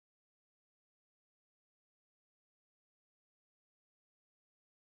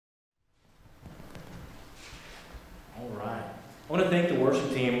I want to thank the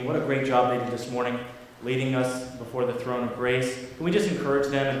worship team. What a great job they did this morning, leading us before the throne of grace. Can we just encourage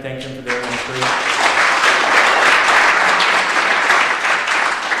them and thank them for their ministry?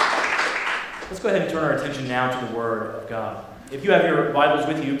 Let's go ahead and turn our attention now to the Word of God. If you have your Bibles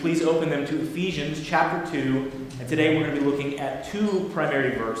with you, please open them to Ephesians chapter 2. And today we're going to be looking at two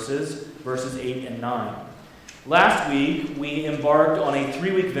primary verses, verses 8 and 9. Last week, we embarked on a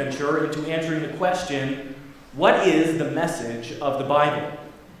 3-week venture into answering the question, what is the message of the Bible?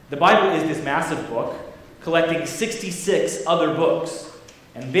 The Bible is this massive book collecting 66 other books.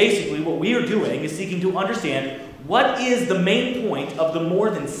 And basically what we are doing is seeking to understand what is the main point of the more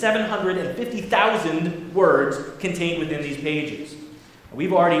than 750,000 words contained within these pages.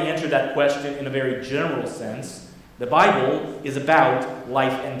 We've already answered that question in a very general sense. The Bible is about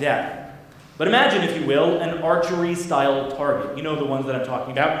life and death. But imagine, if you will, an archery-style target. You know the ones that I'm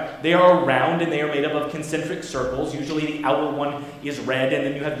talking about. They are round and they are made up of concentric circles. Usually the outer one is red, and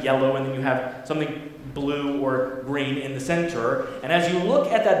then you have yellow, and then you have something blue or green in the center. And as you look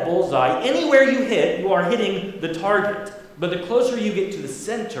at that bullseye, anywhere you hit, you are hitting the target. But the closer you get to the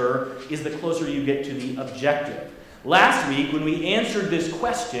center is the closer you get to the objective. Last week, when we answered this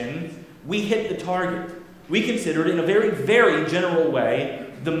question, we hit the target. We considered, in a very, very general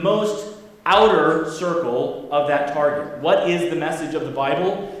way, the most outer circle of that target. What is the message of the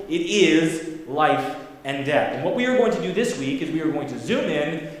Bible? It is life and death. And what we are going to do this week is we are going to zoom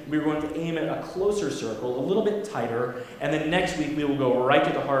in, we are going to aim at a closer circle, a little bit tighter, and then next week we will go right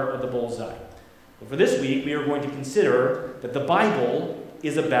to the heart of the bullseye. But for this week, we are going to consider that the Bible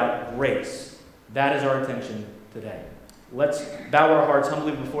is about grace. That is our attention today. Let's bow our hearts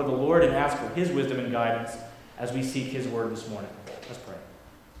humbly before the Lord and ask for His wisdom and guidance as we seek His word this morning. Let's pray.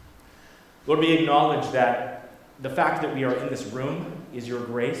 Lord, we acknowledge that the fact that we are in this room is your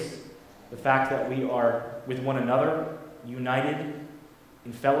grace. The fact that we are with one another, united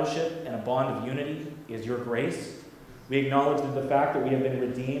in fellowship and a bond of unity, is your grace. We acknowledge that the fact that we have been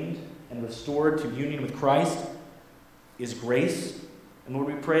redeemed and restored to union with Christ is grace. And Lord,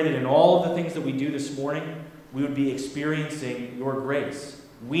 we pray that in all of the things that we do this morning, we would be experiencing your grace.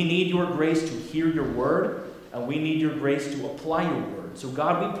 We need your grace to hear your word, and we need your grace to apply your word. So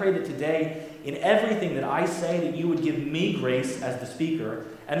God, we pray that today, in everything that I say, that you would give me grace as the speaker,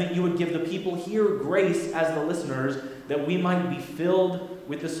 and that you would give the people here grace as the listeners, that we might be filled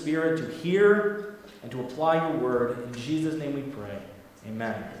with the Spirit to hear and to apply your word. In Jesus' name we pray.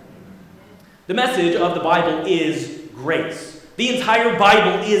 Amen. The message of the Bible is grace. The entire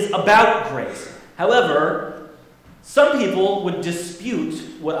Bible is about grace. However, some people would dispute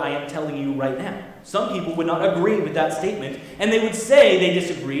what I am telling you right now. Some people would not agree with that statement, and they would say they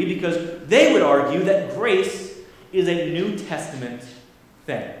disagree because they would argue that grace is a New Testament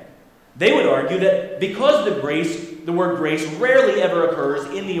thing. They would argue that because the word grace rarely ever occurs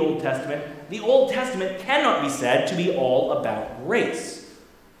in the Old Testament cannot be said to be all about grace.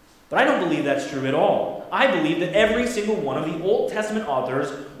 But I don't believe that's true at all. I believe that every single one of the Old Testament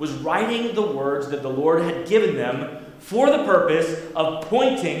authors was writing the words that the Lord had given them for the purpose of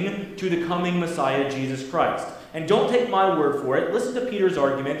pointing to the coming Messiah, Jesus Christ. And don't take my word for it. Listen to Peter's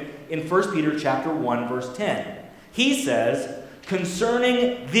argument in 1 Peter chapter 1, verse 10. He says,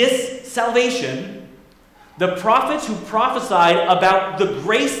 concerning this salvation, the prophets who prophesied about the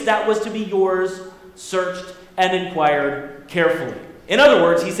grace that was to be yours searched and inquired carefully. In other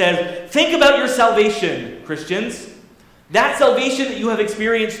words, he says, think about your salvation, Christians. That salvation that you have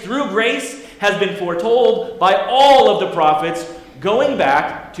experienced through grace has been foretold by all of the prophets, going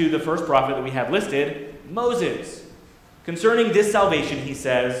back to the first prophet that we have listed, Moses. Concerning this salvation, he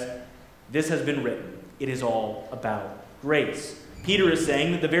says, this has been written. It is all about grace. Peter is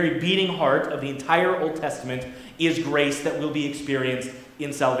saying that the very beating heart of the entire Old Testament is grace that will be experienced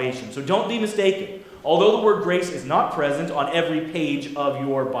in salvation. So don't be mistaken. Although the word grace is not present on every page of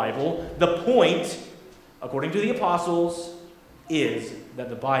your Bible, the point, according to the apostles, is that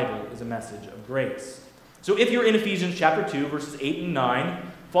the Bible is a message of grace. So if you're in Ephesians chapter 2, verses 8 and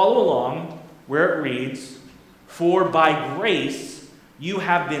 9, follow along where it reads, for by grace you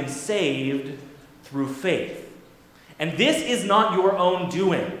have been saved through faith. And this is not your own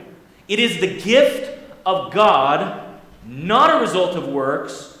doing. It is the gift of God, not a result of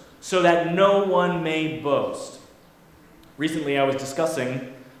works, so that no one may boast. Recently I was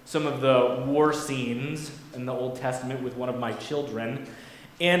discussing some of the war scenes in the Old Testament with one of my children,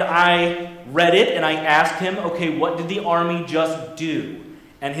 and I read it and I asked him, okay, what did the army just do?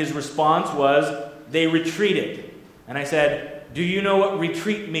 And his response was, they retreated. And I said, do you know what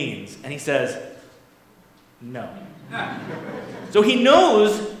retreat means? And he says, no. So he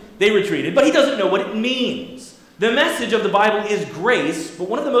knows they retreated, but he doesn't know what it means. The message of the Bible is grace, but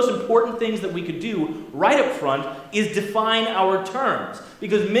one of the most important things that we could do right up front is define our terms,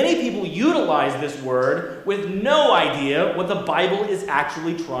 because many people utilize this word with no idea what the Bible is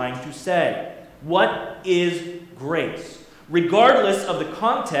actually trying to say. What is grace? Regardless of the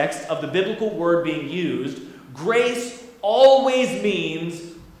context of the biblical word being used, grace always means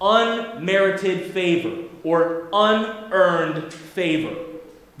unmerited favor or unearned favor.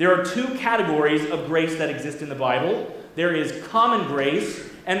 There are two categories of grace that exist in the Bible. There is common grace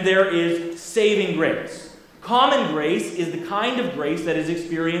and there is saving grace. Common grace is the kind of grace that is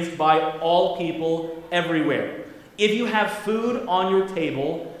experienced by all people everywhere. If you have food on your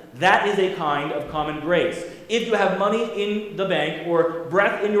table, that is a kind of common grace. If you have money in the bank or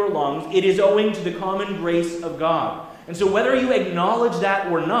breath in your lungs, it is owing to the common grace of God. And so whether you acknowledge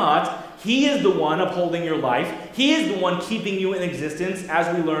that or not, He is the one upholding your life. He is the one keeping you in existence,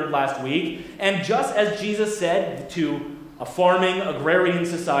 as we learned last week. And just as Jesus said to a farming, agrarian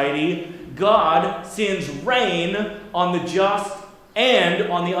society, God sends rain on the just and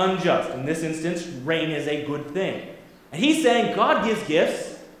on the unjust. In this instance, rain is a good thing. And He's saying God gives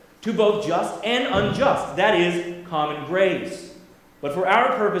gifts to both just and unjust. That is common grace. But for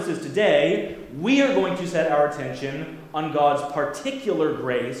our purposes today, we are going to set our attention on God's particular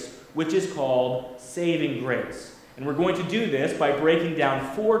grace, which is called saving grace. And we're going to do this by breaking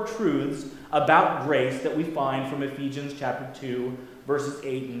down 4 truths about grace that we find from Ephesians chapter 2, verses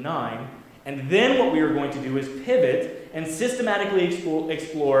 8 and 9. And then what we are going to do is pivot and systematically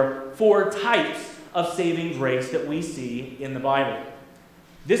explore 4 types of saving grace that we see in the Bible.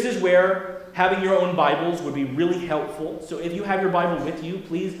 This is where having your own Bibles would be really helpful. So if you have your Bible with you,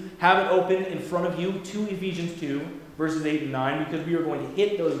 please have it open in front of you to Ephesians 2, verses 8 and 9, because we are going to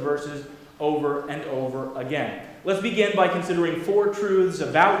hit those verses over and over again. Let's begin by considering 4 truths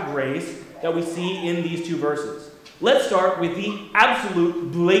about grace that we see in these 2 verses. Let's start with the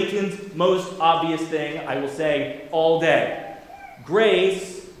absolute, blatant, most obvious thing I will say all day.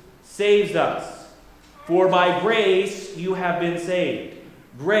 Grace saves us. For by grace you have been saved.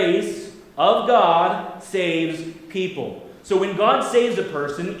 Grace of God saves people. So when God saves a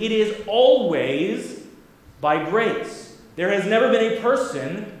person, it is always by grace. There has never been a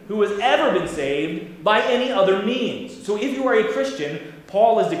person who has ever been saved by any other means. So if you are a Christian,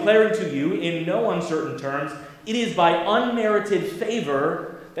 Paul is declaring to you in no uncertain terms, it is by unmerited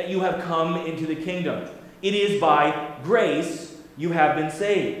favor that you have come into the kingdom. It is by grace you have been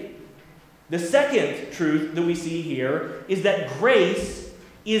saved. The second truth that we see here is that grace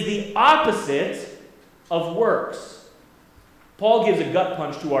is the opposite of works. Paul gives a gut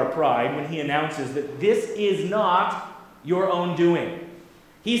punch to our pride when he announces that this is not your own doing.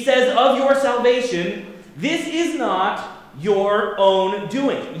 He says of your salvation, this is not your own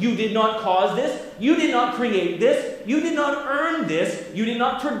doing. You did not cause this. You did not create this. You did not earn this. You did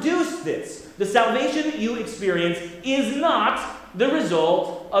not produce this. The salvation that you experience is not the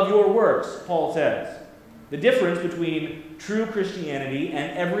result of your works, Paul says. The difference between true Christianity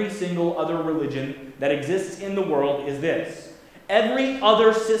and every single other religion that exists in the world is this. Every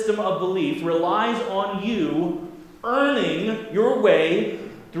other system of belief relies on you earning your way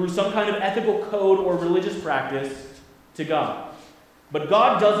through some kind of ethical code or religious practice to God. But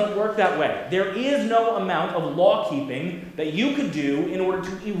God doesn't work that way. There is no amount of law keeping that you could do in order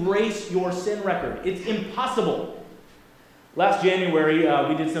to erase your sin record. It's impossible. Last January,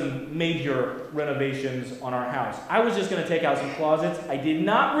 we did some major renovations on our house. I was just going to take out some closets. I did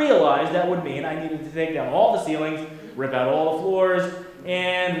not realize that would mean I needed to take down all the ceilings, rip out all the floors,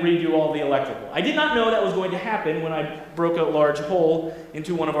 and redo all the electrical. I did not know that was going to happen when I broke a large hole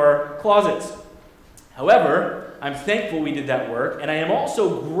into one of our closets. However, I'm thankful we did that work, and I am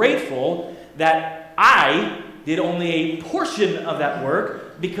also grateful that I did only a portion of that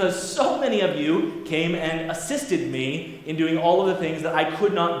work, because so many of you came and assisted me in doing all of the things that I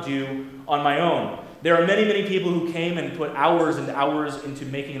could not do on my own. There are many, many people who came and put hours and hours into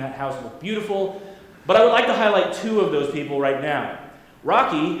making that house look beautiful, but I would like to highlight 2 of those people right now.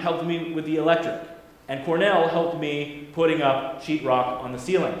 Rocky helped me with the electric, and Cornell helped me putting up sheetrock on the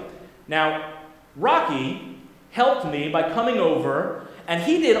ceiling. Now, Rocky helped me by coming over, and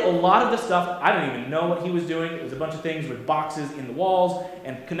he did a lot of the stuff. I don't even know what he was doing. It was a bunch of things with boxes in the walls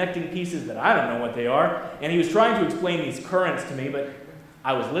and connecting pieces that I don't know what they are. And he was trying to explain these currents to me, but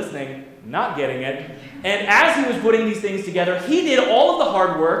I was listening, not getting it. And as he was putting these things together, he did all of the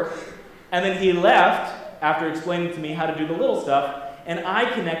hard work, and then he left after explaining to me how to do the little stuff, and I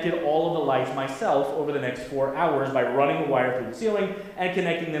connected all of the lights myself over the next 4 hours by running the wire through the ceiling and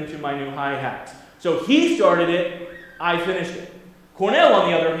connecting them to my new hi-hats. So he started it, I finished it. Cornell, on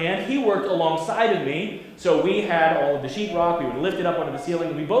the other hand, he worked alongside of me. So we had all of the sheetrock. We would lift it up onto the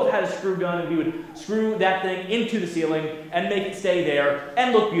ceiling. We both had a screw gun, and we would screw that thing into the ceiling and make it stay there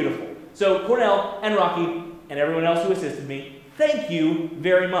and look beautiful. So Cornell and Rocky and everyone else who assisted me, thank you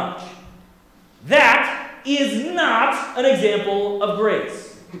very much. That is not an example of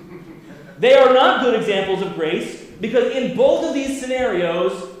grace. They are not good examples of grace because in both of these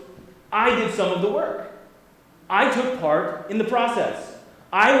scenarios, I did some of the work. I took part in the process.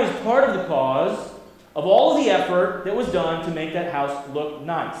 I was part of the cause of all of the effort that was done to make that house look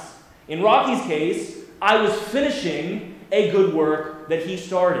nice. In Rocky's case, I was finishing a good work that he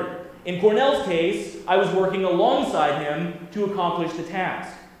started. In Cornell's case, I was working alongside him to accomplish the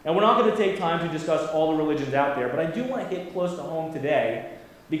task. Now, we're not going to take time to discuss all the religions out there, but I do want to hit close to home today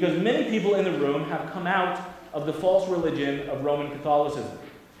because many people in the room have come out of the false religion of Roman Catholicism.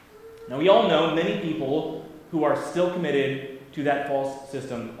 Now, we all know many people who are still committed to that false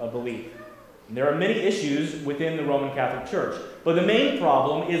system of belief. And there are many issues within the Roman Catholic Church, but the main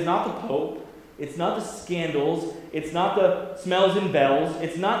problem is not the Pope, it's not the scandals, it's not the smells and bells,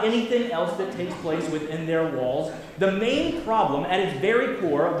 it's not anything else that takes place within their walls. The main problem at its very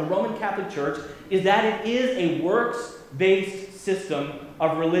core of the Roman Catholic Church is that it is a works-based system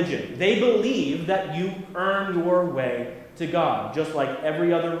of religion. They believe that you earn your way to God, just like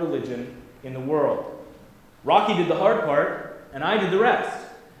every other religion in the world. Rocky did the hard part, and I did the rest.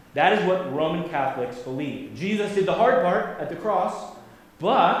 That is what Roman Catholics believe. Jesus did the hard part at the cross,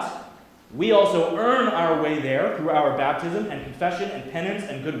 but we also earn our way there through our baptism and confession and penance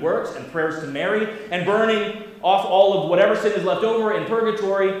and good works and prayers to Mary and burning off all of whatever sin is left over in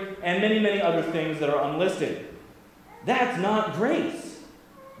purgatory and many, many other things that are unlisted. That's not grace.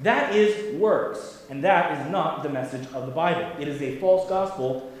 That is works, and that is not the message of the Bible. It is a false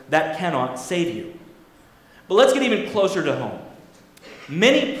gospel that cannot save you. But let's get even closer to home.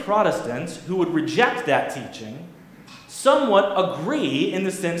 Many Protestants who would reject that teaching somewhat agree in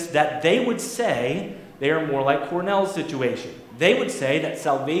the sense that they would say they are more like Cornell's situation. They would say that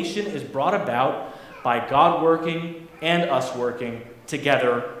salvation is brought about by God working and us working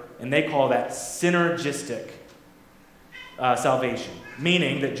together, and they call that synergistic salvation.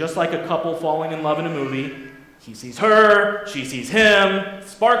 Meaning that just like a couple falling in love in a movie, he sees her, she sees him,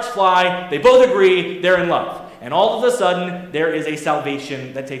 sparks fly, they both agree, they're in love. And all of a sudden, there is a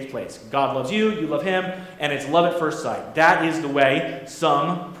salvation that takes place. God loves you, you love him, and it's love at first sight. That is the way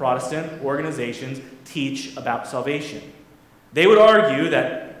some Protestant organizations teach about salvation. They would argue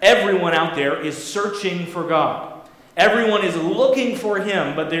that everyone out there is searching for God. Everyone is looking for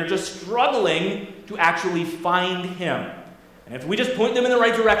him, but they're just struggling to actually find him. And if we just point them in the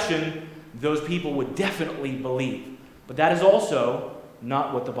right direction, those people would definitely believe. But that is also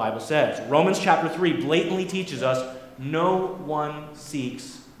not what the Bible says. Romans chapter 3 blatantly teaches us no one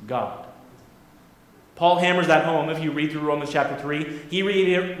seeks God. Paul hammers that home if you read through Romans chapter 3. He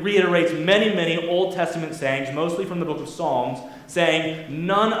reiterates many, many Old Testament sayings, mostly from the book of Psalms, saying,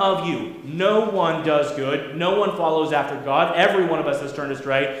 none of you, no one does good, no one follows after God, every one of us has turned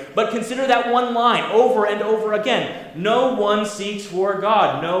astray. But consider that one line over and over again. No one seeks for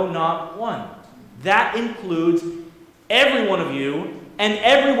God, no, not one. That includes every one of you and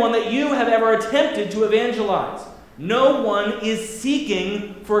everyone that you have ever attempted to evangelize. No one is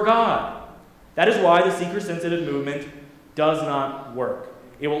seeking for God. That is why the seeker-sensitive movement does not work.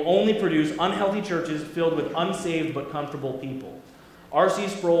 It will only produce unhealthy churches filled with unsaved but comfortable people. R.C.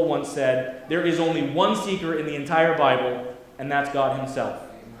 Sproul once said, there is only one seeker in the entire Bible, and that's God himself.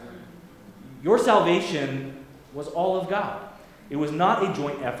 Your salvation was all of God. It was not a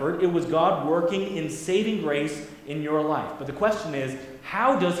joint effort. It was God working in saving grace in your life. But the question is,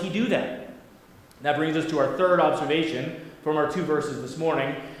 how does he do that? That brings us to our third observation from our two verses this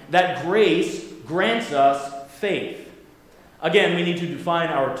morning, that grace grants us faith. Again, we need to define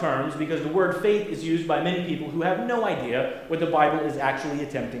our terms because the word faith is used by many people who have no idea what the Bible is actually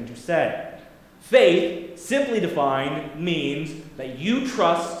attempting to say. Faith, simply defined, means that you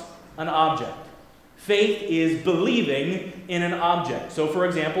trust an object. Faith is believing in an object. So, for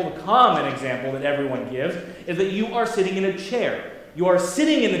example, the common example that everyone gives is that you are sitting in a chair. You are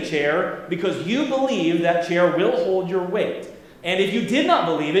sitting in the chair because you believe that chair will hold your weight. And if you did not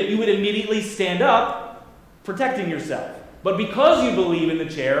believe it, you would immediately stand up, protecting yourself. But because you believe in the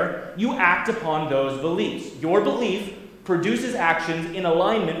chair, you act upon those beliefs. Your belief produces actions in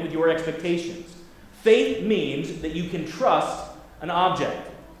alignment with your expectations. Faith means that you can trust an object.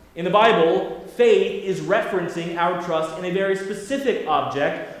 In the Bible, faith is referencing our trust in a very specific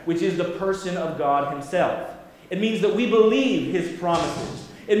object, which is the person of God himself. It means that we believe his promises.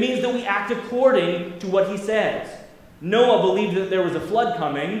 It means that we act according to what he says. Noah believed that there was a flood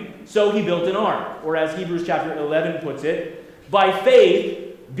coming, so he built an ark. Or as Hebrews chapter 11 puts it, by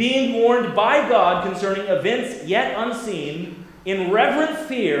faith, being warned by God concerning events yet unseen, in reverent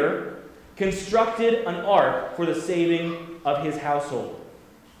fear, constructed an ark for the saving of his household.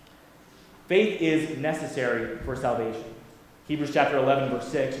 Faith is necessary for salvation. Hebrews chapter 11, verse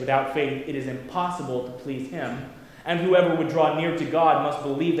 6, without faith it is impossible to please him, and whoever would draw near to God must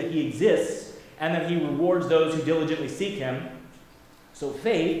believe that he exists and that he rewards those who diligently seek him. So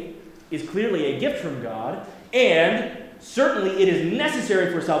faith is clearly a gift from God, and certainly it is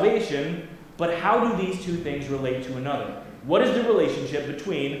necessary for salvation, but how do these two things relate to another? What is the relationship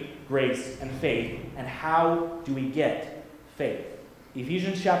between grace and faith, and how do we get faith?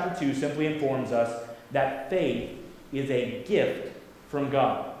 Ephesians chapter 2 simply informs us that faith is a gift from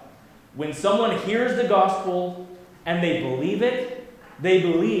God. When someone hears the gospel and they believe it, they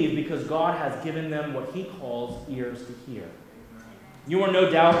believe because God has given them what he calls ears to hear. You are no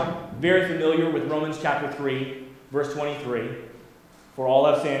doubt very familiar with Romans chapter 3, verse 23. For all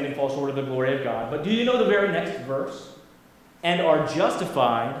have sinned and fall short of the glory of God. But do you know the very next verse? And are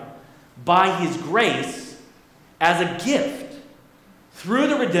justified by his grace as a gift through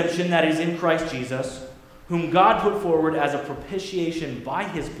the redemption that is in Christ Jesus, whom God put forward as a propitiation by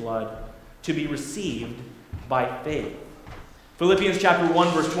his blood to be received by faith. Philippians chapter 1,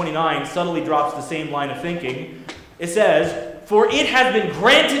 verse 29 subtly drops the same line of thinking. It says, for it has been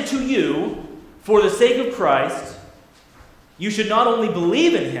granted to you, for the sake of Christ, you should not only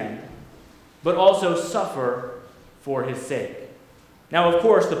believe in him, but also suffer for his sake. Now, of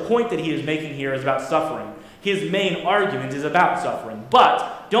course, the point that he is making here is about suffering. His main argument is about suffering.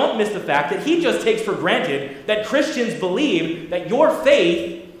 But don't miss the fact that he just takes for granted that Christians believe that your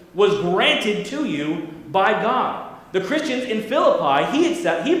faith was granted to you by God. The Christians in Philippi,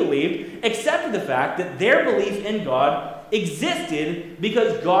 he believed, accepted the fact that their belief in God existed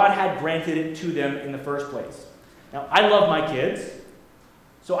because God had granted it to them in the first place. Now, I love my kids,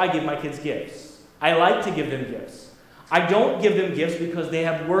 so I give my kids gifts. I like to give them gifts. I don't give them gifts because they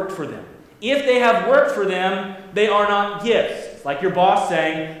have worked for them. If they have worked for them, they are not gifts. It's like your boss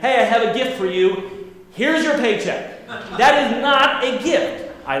saying, hey, I have a gift for you. Here's your paycheck. That is not a gift.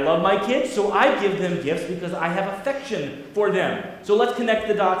 I love my kids, so I give them gifts because I have affection for them. So let's connect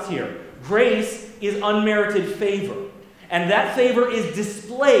the dots here. Grace is unmerited favor. And that favor is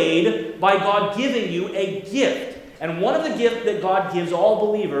displayed by God giving you a gift. And one of the gifts that God gives all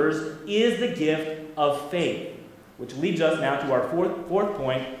believers is the gift of faith. Which leads us now to our fourth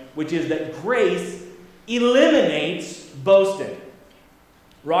point, which is that grace eliminates boasting.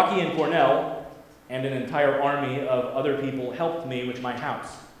 Rocky and Cornell and an entire army of other people helped me with my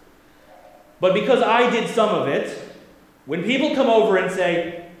house. But because I did some of it, when people come over and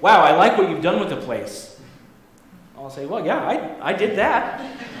say, wow, I like what you've done with the place, I'll say, well, yeah, I did that.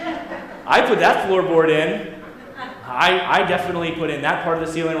 I put that floorboard in. I definitely put in that part of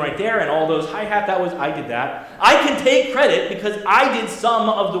the ceiling right there, and all those hi-hat, I did that. I can take credit because I did some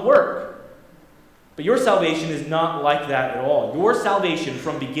of the work. But your salvation is not like that at all. Your salvation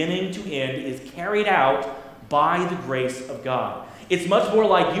from beginning to end is carried out by the grace of God. It's much more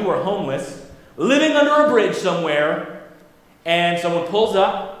like you are homeless, living under a bridge somewhere, and someone pulls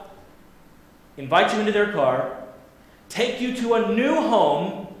up, invites you into their car, take you to a new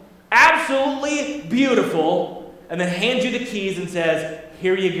home, absolutely beautiful, and then hands you the keys and says,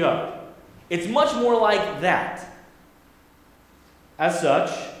 here you go. It's much more like that. As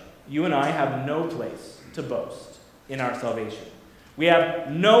such, you and I have no place to boast in our salvation. We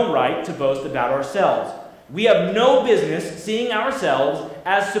have no right to boast about ourselves. We have no business seeing ourselves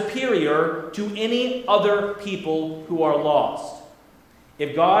as superior to any other people who are lost.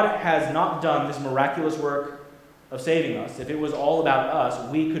 If God has not done this miraculous work of saving us, if it was all about us,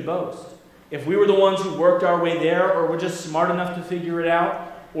 we could boast. If we were the ones who worked our way there, or were just smart enough to figure it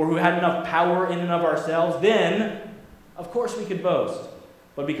out, or who had enough power in and of ourselves, then, of course, we could boast.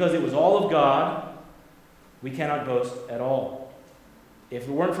 But because it was all of God, we cannot boast at all. If it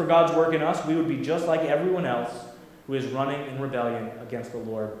weren't for God's work in us, we would be just like everyone else who is running in rebellion against the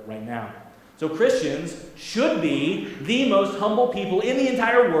Lord right now. So Christians should be the most humble people in the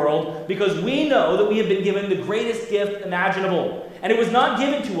entire world because we know that we have been given the greatest gift imaginable. And it was not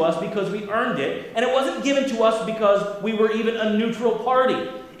given to us because we earned it, and it wasn't given to us because we were even a neutral party.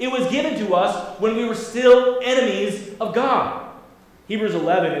 It was given to us when we were still enemies of God. Hebrews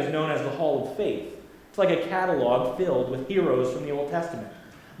 11 is known as the Hall of Faith. It's like a catalog filled with heroes from the Old Testament.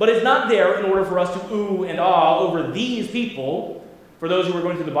 But it's not there in order for us to ooh and ah over these people. For those who are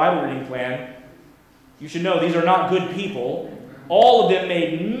going through the Bible reading plan, you should know these are not good people. All of them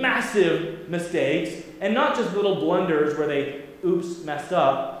made massive massive mistakes, and not just little blunders where they, oops, messed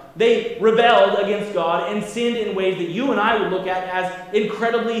up. They rebelled against God and sinned in ways that you and I would look at as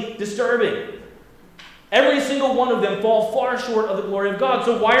incredibly disturbing. Every single one of them fall far short of the glory of God.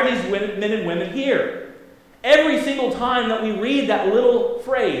 So why are these men and women here? Every single time that we read that little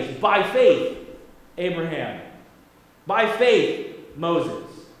phrase, by faith, Abraham, by faith, Moses,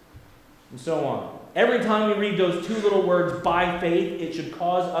 and so on. Every time we read those two little words, by faith, it should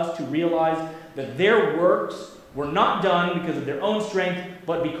cause us to realize that their works were not done because of their own strength,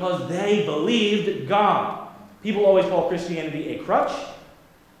 but because they believed God. People always call Christianity a crutch.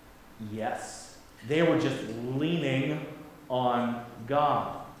 Yes. They were just leaning on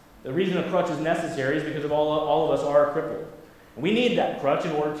God. The reason a crutch is necessary is because all of us are crippled. And we need that crutch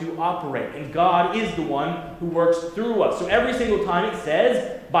in order to operate. And God is the one who works through us. So every single time it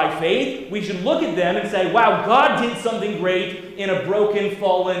says, by faith, we should look at them and say, wow, God did something great in a broken,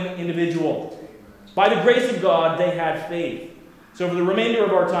 fallen individual. By the grace of God, they had faith. So for the remainder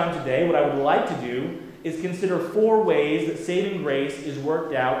of our time today, what I would like to do is consider 4 ways that saving grace is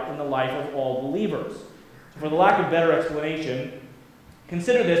worked out in the life of all believers. For the lack of better explanation,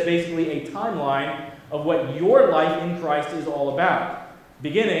 consider this basically a timeline of what your life in Christ is all about,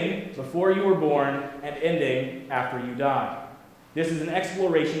 beginning before you were born and ending after you die. This is an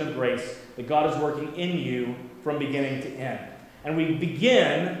exploration of grace that God is working in you from beginning to end. And we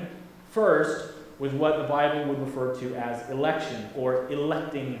begin first with what the Bible would refer to as election or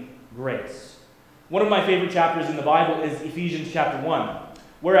electing grace. One of my favorite chapters in the Bible is Ephesians chapter 1.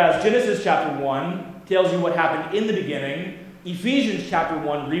 Whereas Genesis chapter 1 tells you what happened in the beginning, Ephesians chapter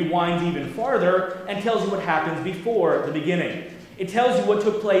 1 rewinds even farther and tells you what happens before the beginning. It tells you what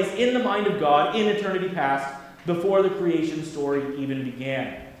took place in the mind of God in eternity past before the creation story even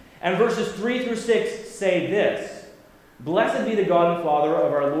began. And verses 3 through 6 say this: Blessed be the God and Father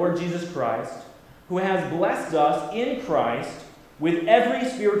of our Lord Jesus Christ, who has blessed us in Christ with every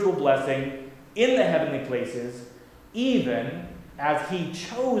spiritual blessing in the heavenly places, even as he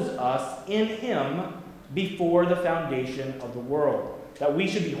chose us in him before the foundation of the world, that we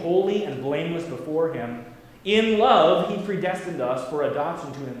should be holy and blameless before him. In love, he predestined us for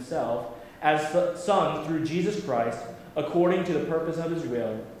adoption to himself as sons through Jesus Christ, according to the purpose of his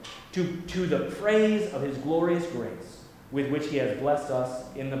will, to the praise of his glorious grace, with which he has blessed us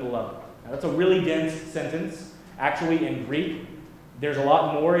in the beloved. Now, that's a really dense sentence. Actually, in Greek, there's a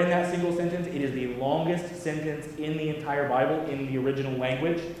lot more in that single sentence. It is the longest sentence in the entire Bible in the original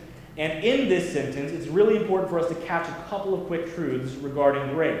language. And in this sentence, it's really important for us to catch a couple of quick truths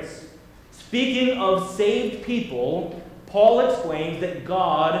regarding grace. Speaking of saved people, Paul explains that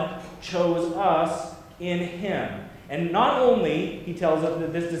God chose us in him. And not only he tells us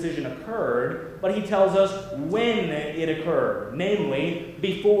that this decision occurred, but he tells us when it occurred, namely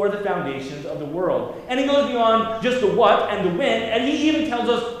before the foundations of the world. And he goes beyond just the what and the when, and he even tells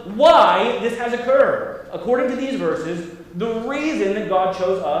us why this has occurred. According to these verses, the reason that God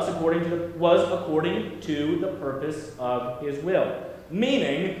chose us was according to the purpose of his will.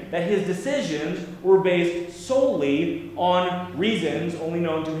 Meaning that his decisions were based solely on reasons only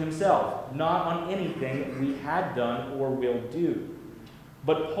known to himself, not on anything we had done or will do.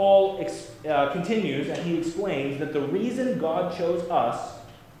 But Paul continues and he explains that the reason God chose us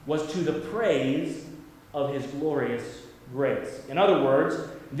was to the praise of his glorious grace. In other words,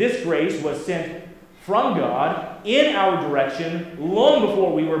 this grace was sent from God in our direction long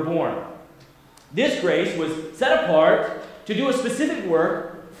before we were born. This grace was set apart to do a specific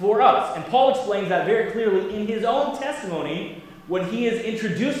work for us. And Paul explains that very clearly in his own testimony when he is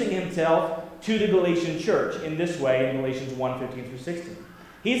introducing himself to the Galatian church in this way in Galatians 1:15 through 16.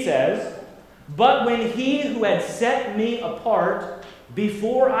 He says, "But when he who had set me apart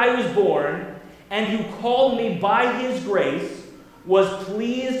before I was born and who called me by his grace was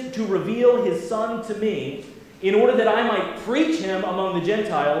pleased to reveal his Son to me in order that I might preach him among the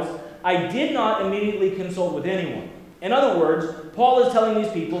Gentiles, I did not immediately consult with anyone." In other words, Paul is telling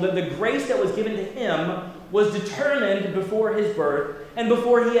these people that the grace that was given to him was determined before his birth and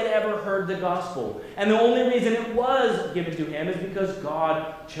before he had ever heard the gospel. And the only reason it was given to him is because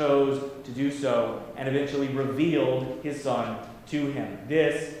God chose to do so and eventually revealed his Son to him.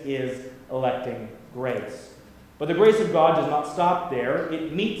 This is electing grace. But the grace of God does not stop there.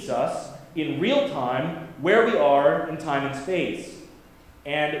 It meets us in real time where we are in time and space.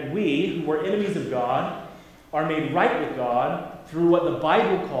 And we, who were enemies of God, are made right with God through what the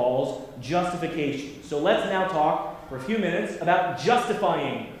Bible calls justification. So let's now talk for a few minutes about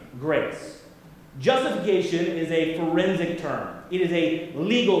justifying grace. Justification is a forensic term. It is a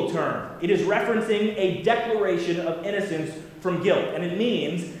legal term. It is referencing a declaration of innocence from guilt. And it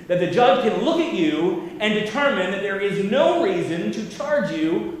means that the judge can look at you and determine that there is no reason to charge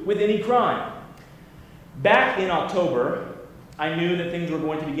you with any crime. Back in October, I knew that things were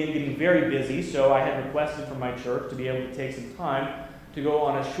going to begin getting very busy, so I had requested from my church to be able to take some time to go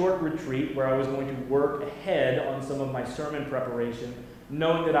on a short retreat where I was going to work ahead on some of my sermon preparation,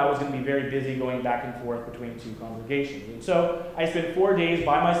 knowing that I was going to be very busy going back and forth between two congregations. And so I spent 4 days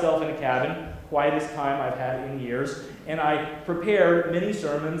by myself in a cabin, quietest time I've had in years, and I prepared many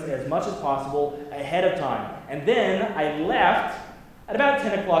sermons as much as possible ahead of time. And then I left at about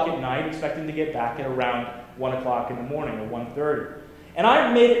 10 o'clock at night, expecting to get back at around 1 o'clock in the morning, or 1:30. And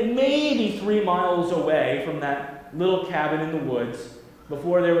I made it maybe 3 miles away from that little cabin in the woods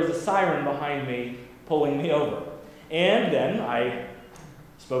before there was a siren behind me pulling me over. And then I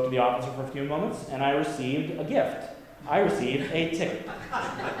spoke to the officer for a few moments, and I received a gift. I received a ticket.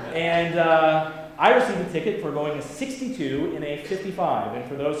 And I received a ticket for going a 62 in a 55. And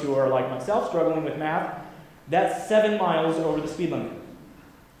for those who are like myself, struggling with math, that's 7 miles over the speed limit.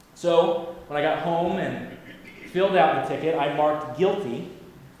 So when I got home and filled out the ticket, I marked guilty,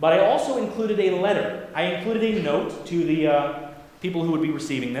 but I also included a letter. I included a note to the people who would be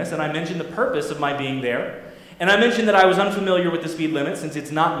receiving this, and I mentioned the purpose of my being there. And I mentioned that I was unfamiliar with the speed limit since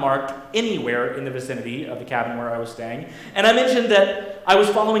it's not marked anywhere in the vicinity of the cabin where I was staying. And I mentioned that I was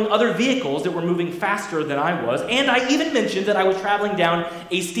following other vehicles that were moving faster than I was. And I even mentioned that I was traveling down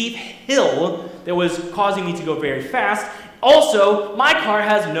a steep hill that was causing me to go very fast. Also, my car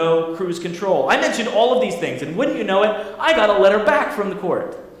has no cruise control. I mentioned all of these things, and wouldn't you know it, I got a letter back from the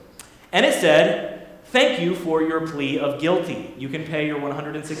court. And it said, "Thank you for your plea of guilty. You can pay your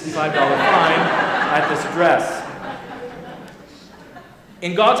 $165 fine at this address."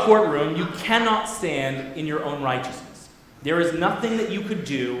 In God's courtroom, you cannot stand in your own righteousness. There is nothing that you could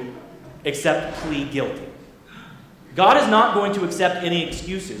do except plead guilty. God is not going to accept any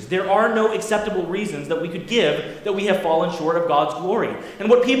excuses. There are no acceptable reasons that we could give that we have fallen short of God's glory. And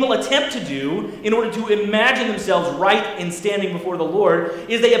what people attempt to do in order to imagine themselves right in standing before the Lord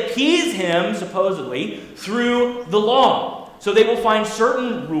is they appease Him, supposedly, through the law. So they will find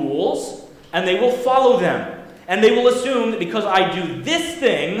certain rules and they will follow them. And they will assume that because I do this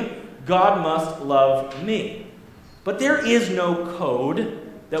thing, God must love me. But there is no code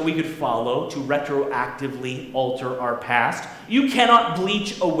that we could follow to retroactively alter our past. You cannot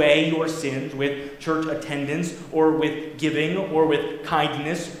bleach away your sins with church attendance or with giving or with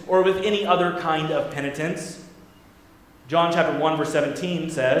kindness or with any other kind of penitence. John chapter 1 verse 17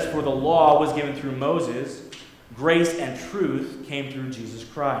 says, "For the law was given through Moses, grace and truth came through Jesus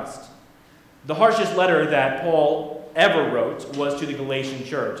Christ." The harshest letter that Paul ever wrote was to the Galatian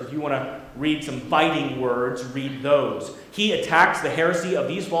church. If you want to read some biting words, read those. He attacks the heresy of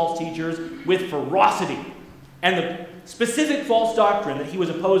these false teachers with ferocity. And the specific false doctrine that he was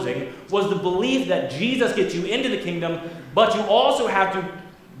opposing was the belief that Jesus gets you into the kingdom, but you also have to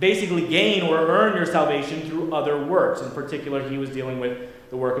basically gain or earn your salvation through other works. In particular, he was dealing with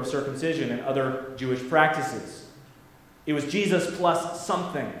the work of circumcision and other Jewish practices. It was Jesus plus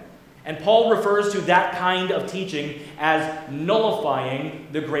something. And Paul refers to that kind of teaching as nullifying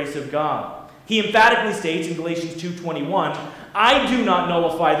the grace of God. He emphatically states in Galatians 2:21, "I do not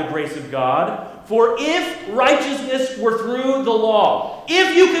nullify the grace of God, for if righteousness were through the law,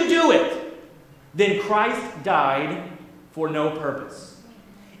 if you could do it, then Christ died for no purpose."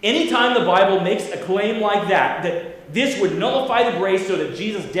 Anytime the Bible makes a claim like that this would nullify the grace so that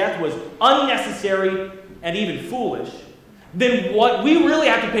Jesus' death was unnecessary and even foolish, then what we really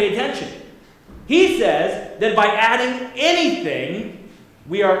have to pay attention. He says that by adding anything,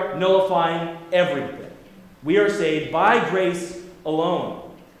 we are nullifying everything. We are saved by grace alone.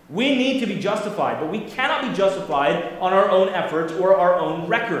 We need to be justified, but we cannot be justified on our own efforts or our own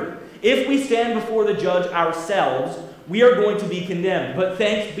record. If we stand before the judge ourselves, we are going to be condemned. But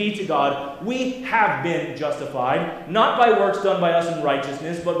thanks be to God, we have been justified, not by works done by us in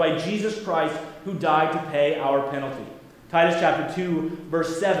righteousness, but by Jesus Christ who died to pay our penalty. Titus chapter 2,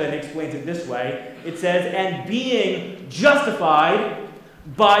 verse 7 explains it this way. It says, "And being justified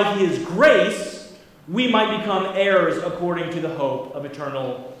by His grace, we might become heirs according to the hope of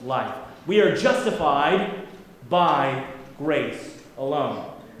eternal life." We are justified by grace alone.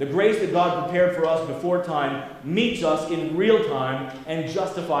 The grace that God prepared for us before time meets us in real time and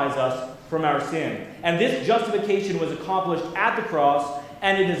justifies us from our sin. And this justification was accomplished at the cross,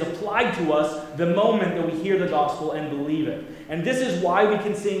 and it is applied to us the moment that we hear the gospel and believe it. And this is why we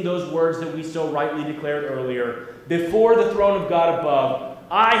can sing those words that we so rightly declared earlier. "Before the throne of God above,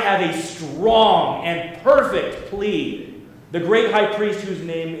 I have a strong and perfect plea. The great high priest whose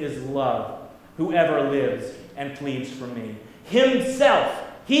name is love, who ever lives and pleads for me." himself.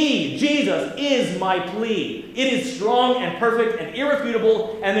 He, Jesus, is my plea. It is strong and perfect and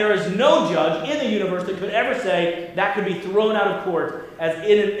irrefutable, and there is no judge in the universe that could ever say that could be thrown out of court as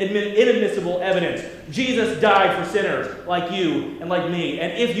inadmissible evidence. Jesus died for sinners like you and like me,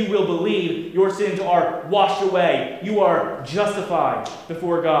 and if you will believe, your sins are washed away. You are justified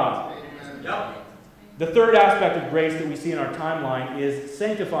before God. Yep. The third aspect of grace that we see in our timeline is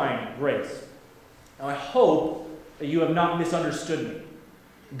sanctifying grace. Now, I hope that you have not misunderstood me.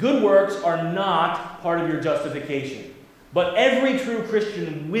 Good works are not part of your justification. But every true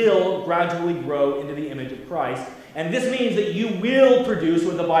Christian will gradually grow into the image of Christ. And this means that you will produce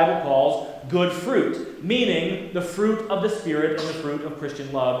what the Bible calls good fruit, meaning the fruit of the Spirit and the fruit of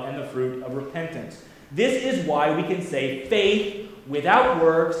Christian love and the fruit of repentance. This is why we can say faith without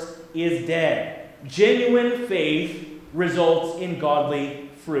works is dead. Genuine faith results in godly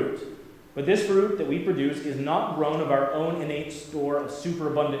fruit. But this fruit that we produce is not grown of our own innate store of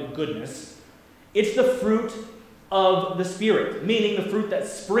superabundant goodness. It's the fruit of the Spirit, meaning the fruit that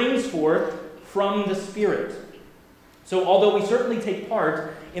springs forth from the Spirit. So although we certainly take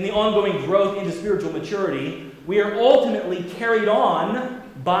part in the ongoing growth into spiritual maturity, we are ultimately carried on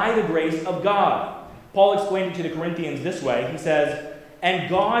by the grace of God. Paul explained it to the Corinthians this way. He says, "And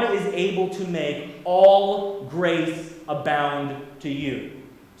God is able to make all grace abound to you,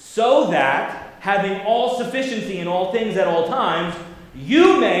 so that, having all sufficiency in all things at all times,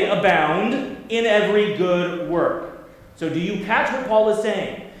 you may abound in every good work." So do you catch what Paul is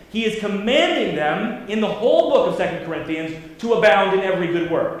saying? He is commanding them in the whole book of 2 Corinthians to abound in every good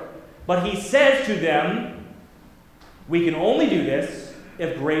work. But he says to them, we can only do this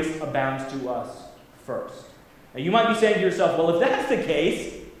if grace abounds to us first. Now you might be saying to yourself, well, if that's the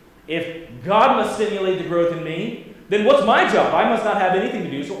case, if God must stimulate the growth in me, then what's my job? I must not have anything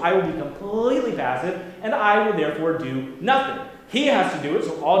to do, so I will be completely passive, and I will therefore do nothing. He has to do it,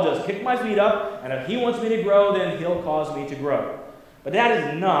 so I'll just kick my feet up, and if he wants me to grow, then he'll cause me to grow. But that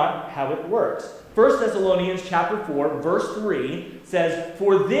is not how it works. 1 Thessalonians chapter 4, verse 3 says,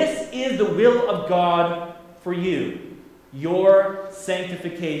 "For this is the will of God for you, your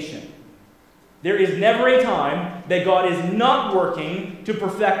sanctification." There is never a time that God is not working to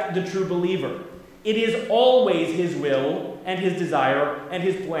perfect the true believer. It is always his will and his desire and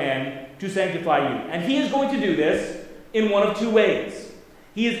his plan to sanctify you. And he is going to do this in one of two ways.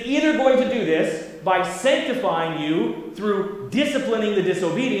 He is either going to do this by sanctifying you through disciplining the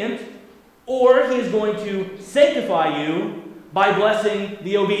disobedient, or he is going to sanctify you by blessing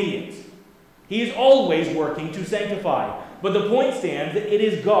the obedient. He is always working to sanctify. But the point stands that it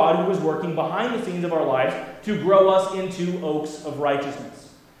is God who is working behind the scenes of our lives to grow us into oaks of righteousness.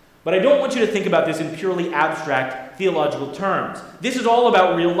 But I don't want you to think about this in purely abstract theological terms. This is all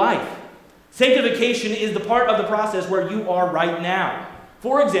about real life. Sanctification is the part of the process where you are right now.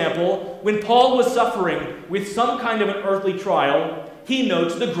 For example, when Paul was suffering with some kind of an earthly trial, he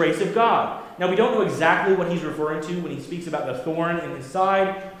notes the grace of God. Now, we don't know exactly what he's referring to when he speaks about the thorn in his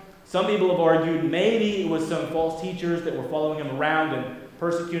side. Some people have argued maybe it was some false teachers that were following him around and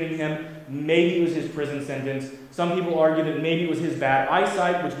persecuting him. Maybe it was his prison sentence. Some people argue that maybe it was his bad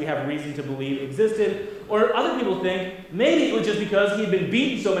eyesight, which we have reason to believe existed. Or other people think maybe it was just because he had been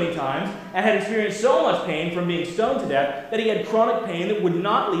beaten so many times and had experienced so much pain from being stoned to death that he had chronic pain that would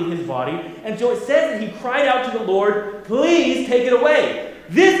not leave his body. And so it says that he cried out to the Lord, "Please take it away."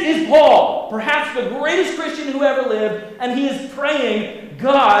 This is Paul, perhaps the greatest Christian who ever lived, and he is praying,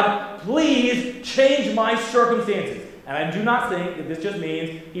 "God, please change my circumstances." And I do not think that this just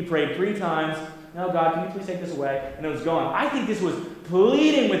means he prayed 3 times, "No, God, can you please take this away?" and it was gone. I think this was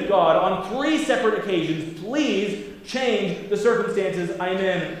pleading with God on 3 separate occasions, "Please change the circumstances I'm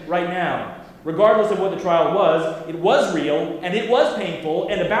in right now." Regardless of what the trial was, it was real and it was painful.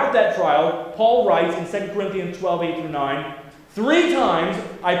 And about that trial, Paul writes in 2 Corinthians 12, 8-9, "3 times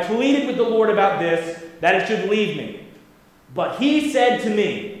I pleaded with the Lord about this, that it should leave me. But he said to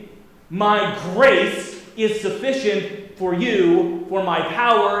me, 'My grace is sufficient for you, for my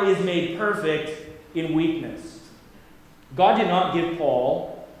power is made perfect in weakness.'" God did not give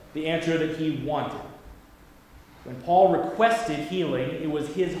Paul the answer that he wanted. When Paul requested healing, it was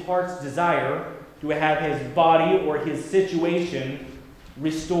his heart's desire to have his body or his situation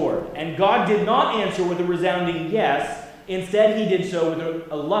restored. And God did not answer with a resounding yes. Instead, he did so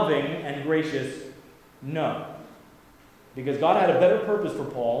with a loving and gracious no. Because God had a better purpose for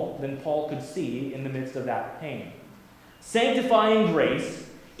Paul than Paul could see in the midst of that pain. Sanctifying grace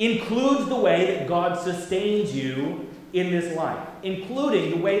includes the way that God sustains you in this life,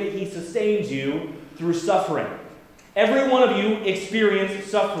 including the way that he sustains you through suffering. Every one of you experienced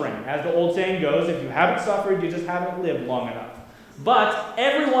suffering. As the old saying goes, if you haven't suffered, you just haven't lived long enough. But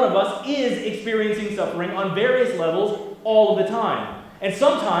every one of us is experiencing suffering on various levels all of the time. And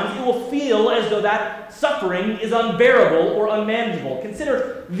sometimes it will feel as though that suffering is unbearable or unmanageable.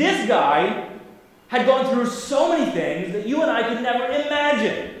 Consider, this guy had gone through so many things that you and I could never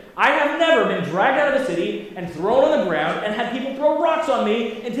imagine. I have never been dragged out of the city and thrown on the ground and had people throw rocks on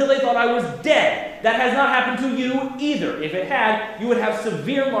me until they thought I was dead. That has not happened to you either. If it had, you would have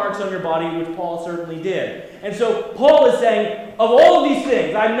severe marks on your body, which Paul certainly did. And so Paul is saying, of all of these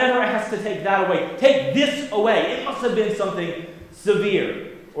things, I've never asked to take that away. Take this away. It must have been something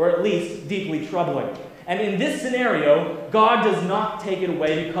severe, or at least deeply troubling. And in this scenario, God does not take it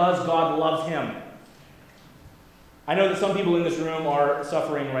away because God loves him. I know that some people in this room are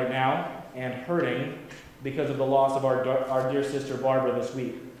suffering right now and hurting because of the loss of our dear sister Barbara this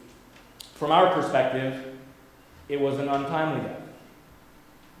week. From our perspective, it was an untimely death.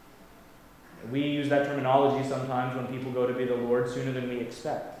 We use that terminology sometimes when people go to be the Lord sooner than we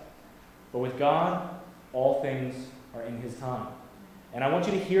expect. But with God, all things are in his time. And I want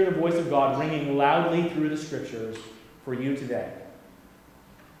you to hear the voice of God ringing loudly through the Scriptures for you today.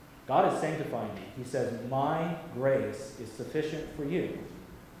 God is sanctifying you. He says, my grace is sufficient for you,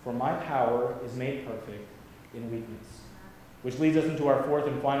 for my power is made perfect in weakness. Which leads us into our fourth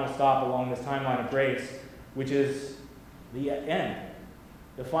and final stop along this timeline of grace, which is the end,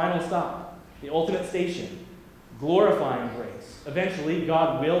 the final stop, the ultimate station, glorifying grace. Eventually,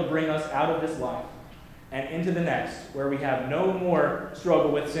 God will bring us out of this life and into the next, where we have no more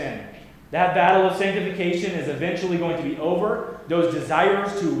struggle with sin. That battle of sanctification is eventually going to be over. Those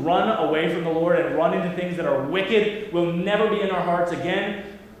desires to run away from the Lord and run into things that are wicked will never be in our hearts again.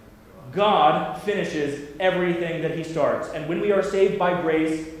 God finishes everything that he starts. And when we are saved by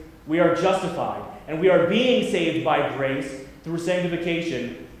grace, we are justified. And we are being saved by grace through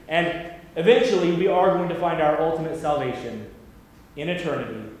sanctification. And eventually we are going to find our ultimate salvation in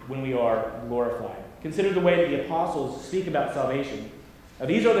eternity when we are glorified. Consider the way that the apostles speak about salvation. Now,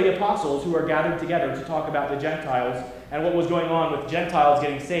 these are the apostles who are gathered together to talk about the Gentiles and what was going on with Gentiles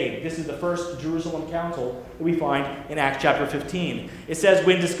getting saved. This is the first Jerusalem council that we find in Acts chapter 15. It says,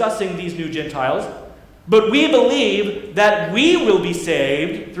 when discussing these new Gentiles, but we believe that we will be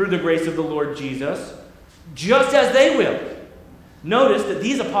saved through the grace of the Lord Jesus, just as they will. Notice that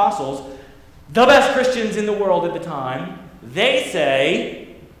these apostles, the best Christians in the world at the time, they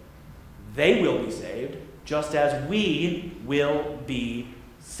say they will be saved, just as we will be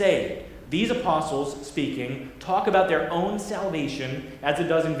saved. These apostles, speaking, talk about their own salvation, as it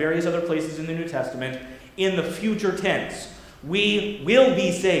does in various other places in the New Testament, in the future tense. We will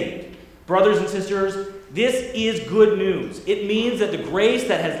be saved. Brothers and sisters, this is good news. It means that the grace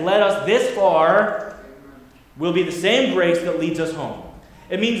that has led us this far will be the same grace that leads us home.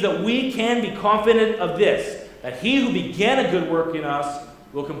 It means that we can be confident of this, that he who began a good work in us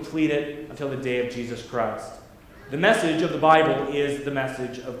will complete it until the day of Jesus Christ. The message of the Bible is the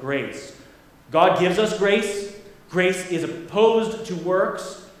message of grace. God gives us grace. Grace is opposed to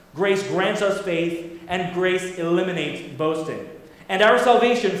works. Grace grants us faith, and grace eliminates boasting. And our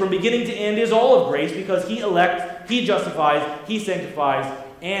salvation from beginning to end is all of grace because he elects, he justifies, he sanctifies,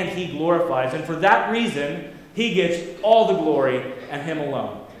 and he glorifies. And for that reason, he gets all the glory and him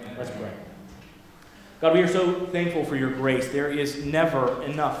alone. Let's pray. God, we are so thankful for your grace. There is never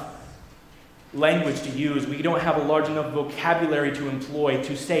enough language to use. We don't have a large enough vocabulary to employ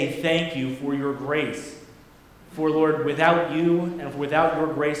to say thank you for your grace. For, Lord, without you and without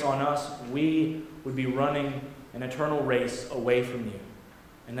your grace on us, we would be running an eternal race away from you,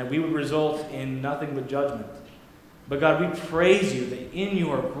 and that we would result in nothing but judgment. But God, we praise you that in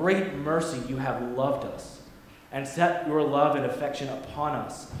your great mercy you have loved us and set your love and affection upon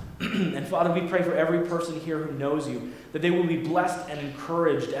us. And Father, we pray for every person here who knows you, that they will be blessed and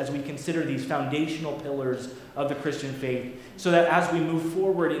encouraged as we consider these foundational pillars of the Christian faith, so that as we move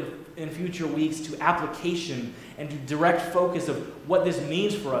forward in future weeks to application and to direct focus of what this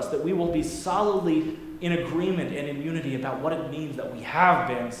means for us, that we will be solidly in agreement and in unity about what it means that we have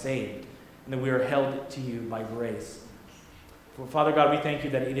been saved and that we are held to you by grace. For Father God, we thank you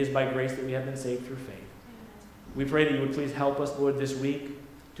that it is by grace that we have been saved through faith. We pray that you would please help us, Lord, this week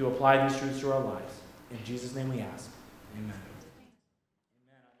to apply these truths to our lives. In Jesus' name we ask. Amen.